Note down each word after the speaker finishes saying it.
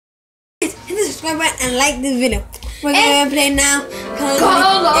subscribe button, and like this video. We're gonna play now.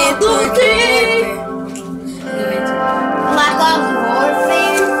 Call of Duty. Black Ops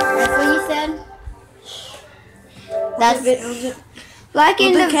Warfare. That's what you said. That's it. Like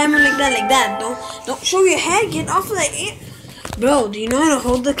in Hold the the camera like that. Don't show your head. Get off like it. Bro, do you know how to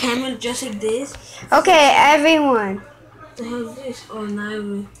hold the camera just like this? Okay, everyone. What the hell is this? Oh,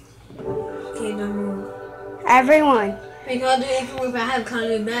 no. Okay, don't move. Everyone. Because I do it if I have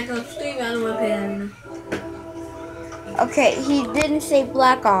kind back up stream. I don't want to pay that now. Okay, he didn't say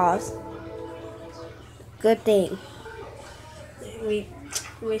Black Ops. Good thing. Wait,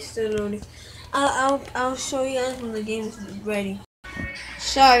 still loading. I'll show you guys when the game is ready.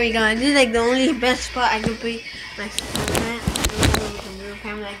 Sorry guys, this is like the only best spot I can play my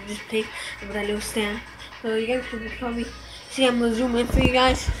camera I can just pick with that little stand. So you guys can probably see I'm gonna zoom in for you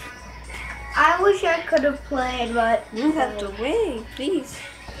guys. I wish I could have played, but Move out the way, please.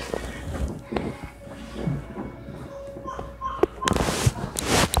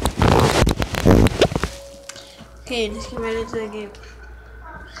 Okay, let's get right into the game.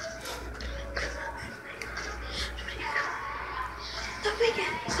 The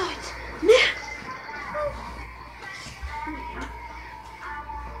weekend starts now.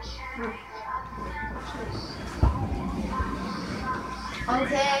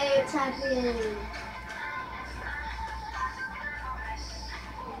 okay, champion.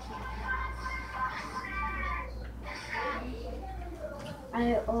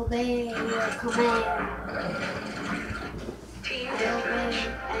 I obey your command. I obey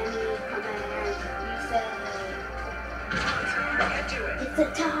any command you say. It's a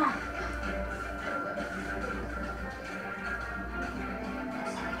tie.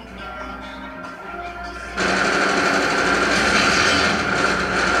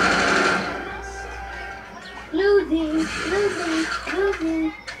 Losing.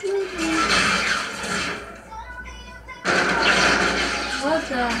 What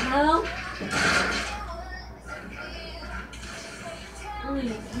the hell?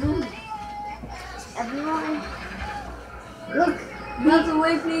 Everyone, look. You have to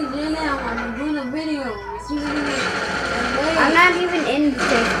wait for you now. I'm doing a video. I'm not even in the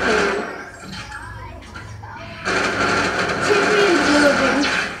safe plan. Champion's losing.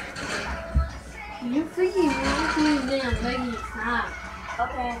 You freaking want to damn begging stop.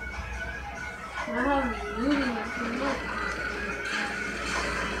 Okay. I have looting too much.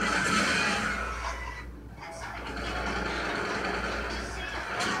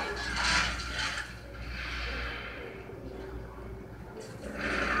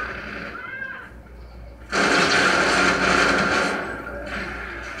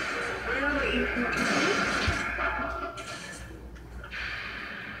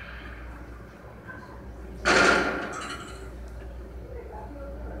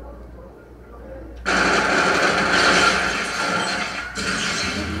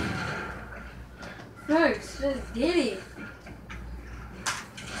 First, let's get it.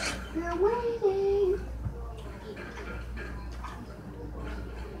 We're waiting.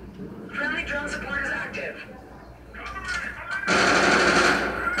 Friendly drone support is active.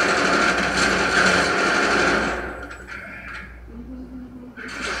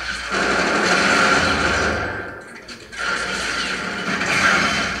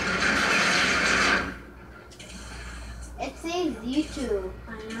 It says YouTube.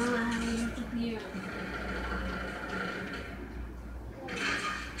 I know I have YouTube here.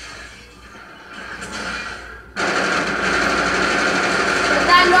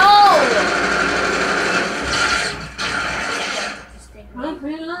 I'm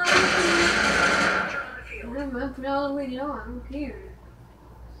pretty long. I'm pretty all the way down. I don't care.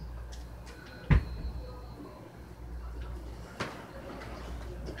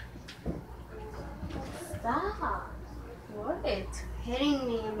 Stop What? hitting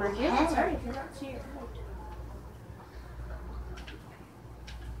me in my Yeah, head. sorry, if you're not to your head.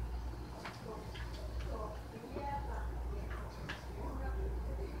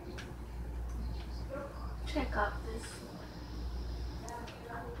 Check out this.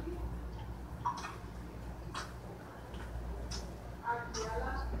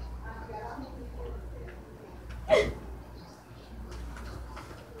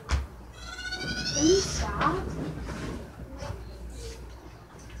 Can you stop?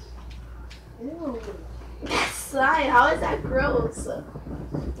 Ew. That's slime. How is that gross?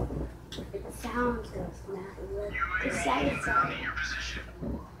 It sounds gross, not look. It's satisfying.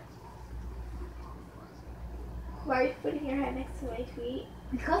 Why are you putting your head next to my feet?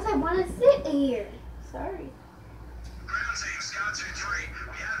 Because I want to sit here. Sorry. Ground team, Scout 2-3.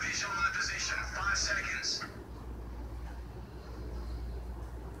 We have visual on the position. 5 seconds.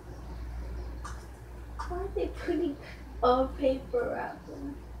 Why are they putting a paper wrap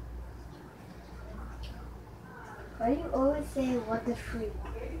in? Why do you always say what the freak?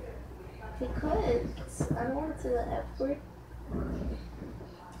 Because I don't want to say the F word.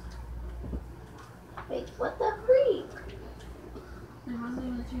 Wait, what the freak?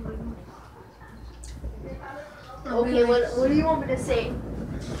 Okay, what do you want me to say?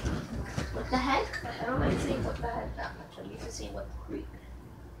 What the heck? I don't like saying what the heck that much. I'm used to saying what the freak.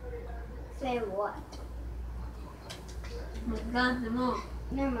 Say what? No.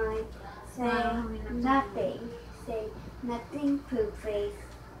 Never mind. Say nothing. Say nothing, poop face.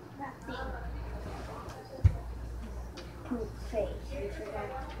 Nothing. Poop face. You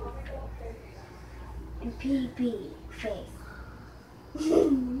forgot poop face. And pee face.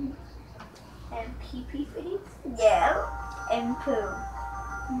 And pee face? Yeah. And poo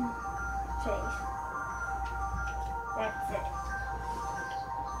face. That's it.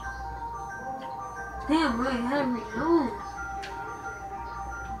 Damn right, Henry, no.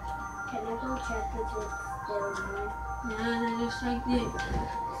 Can I go check if it's still there? Yeah, just like this.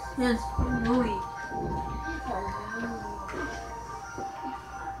 That's annoying.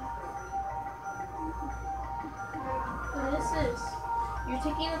 What is this? You're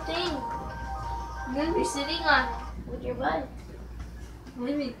taking a thing. You're sitting on it with your butt.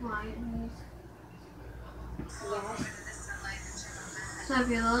 Maybe quiet, please. Yes. So if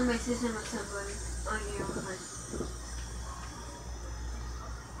you love my sister and my somebody on your own.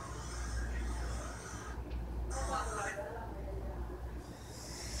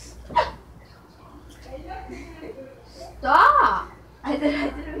 Stop! I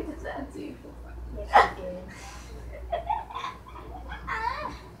didn't mean to answer you. Yes, you did.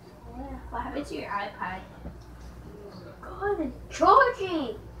 What happened to your iPad? God, it's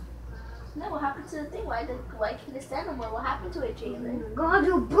charging. No, what happened to the thing? Why can't it stand no more? What happened to it, Jalen? God,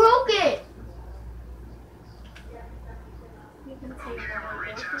 you broke it. You can say no, I broke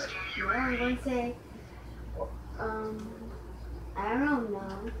it. No, I'm going to say, I don't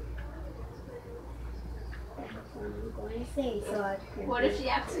know. That's what I'm going to say, so I can. What if she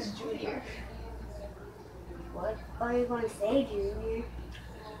asks Junior? What are you going to say, Junior?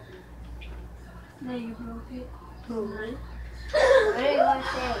 No, you broke it. What are you going to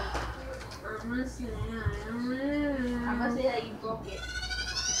say? I'm gonna say, I'm gonna say that you broke it.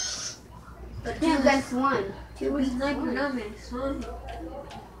 But 2 against 1. It 2 was against like 1. numbing, so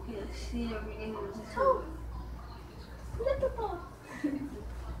yeah, see everything was just Oh. Look at that.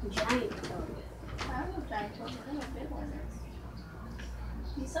 Giant toe. I don't know giant toes. I know big ones.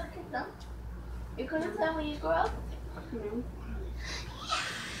 You suck at them. You're gonna tell when you grow up? No.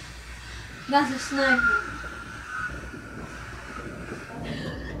 That's a sniper.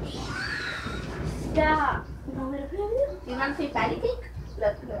 Stop. You want me to play with you? You wanna play patty cake?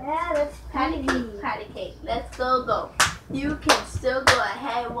 Look. Yeah, that's Patty cake, patty cake. Let's go. You can still go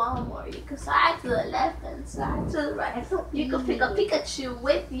ahead one more. You can slide to the left and slide to the right. You can pick a Pikachu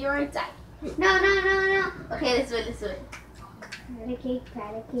with your die. No. Okay, let's do it. Patty cake,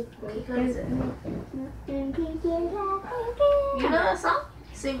 bake. What is it? You know that song?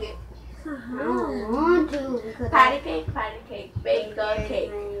 Sing it. I don't want to because Patty cake, bake a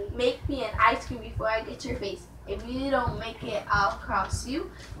cake. Make me an ice cream before I get your face. If you don't make it, I'll cross you.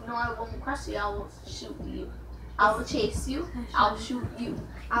 No, I won't cross you. I will shoot you. I will chase you. I'll shoot you.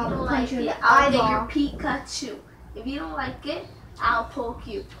 I'll If you don't punch like you in it, the I'll get eyeball. your Pikachu. If you don't like it, I'll poke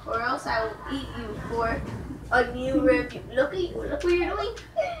you, or else I will eat you for a new review. Look what you're doing.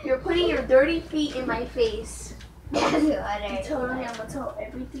 You're putting your dirty feet in my face. That's what You I told me I'm gonna tell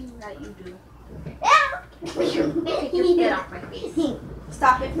everything that you do. Yeah. Take your feet off my face.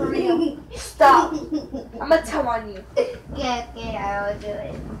 Stop it for real. Stop. I'm gonna tell on you. Okay, I will do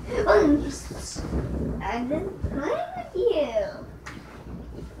it. I'm just playing with you.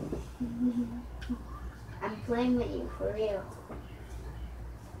 I'm playing with you for real.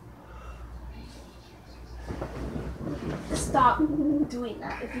 Stop doing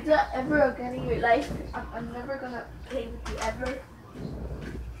that. If you do that ever again in your life, I'm never gonna play with you ever.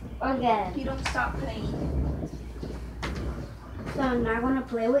 Okay. If you don't stop playing, So I'm not gonna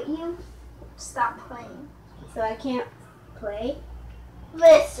play with you, stop playing. so I can't play.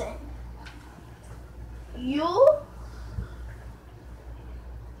 Listen. You.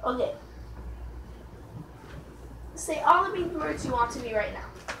 Okay. Say all the mean words you want to me right now.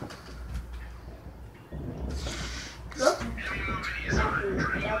 Look. Nothing. That's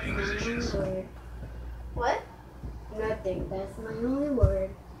my only word. What? Nothing. That's my only word.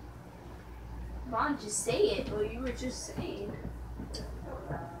 Come on, just say it. Well, you were just saying.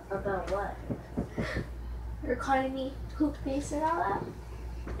 About what? You're calling me poop face and all that?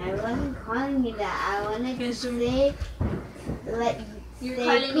 I wasn't calling you that. I wanted to Okay, so- say, like, You're say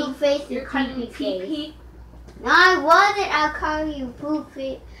calling poop me. face You're and calling me pee face. pee. No, I wasn't. I'll call you poop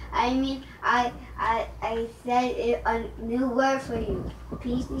face. I mean, I said a new word for you.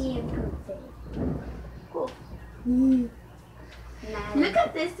 Pee pee and poop face. Cool. Now, Look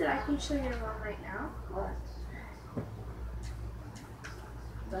at this that I can show you around right now. what?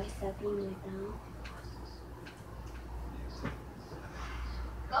 Do I stop being like that?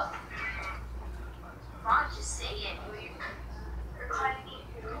 Go. Come on, just say it. You're calling me.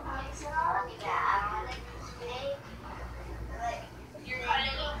 You're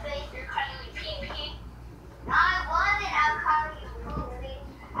calling me pee pee. No, I wasn't. I'll call you poop face.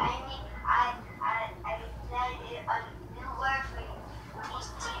 I mean, I said a new word for you.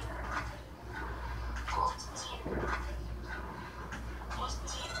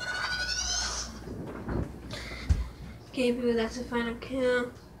 Okay, people, that's the final count.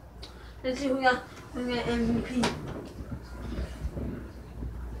 Let's see who got MVP.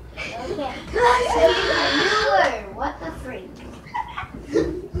 Okay. A new word. What the freak?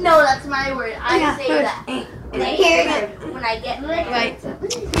 No, that's my word. I got say first. that. Here, When I get Right.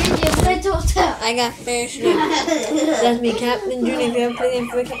 here's your little toe. I got first. That's me, Captain Junior. If you ever play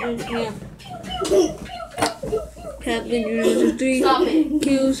for Captain Junior. Captain Junior 3 Stop it.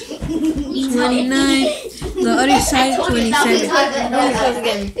 kills, 29. The other side, 27. Really close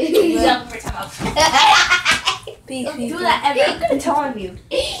again. Peace, Don't peace. do that ever. I'm telling you.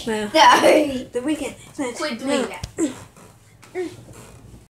 Well, Sorry. the weekend. Quit doing that.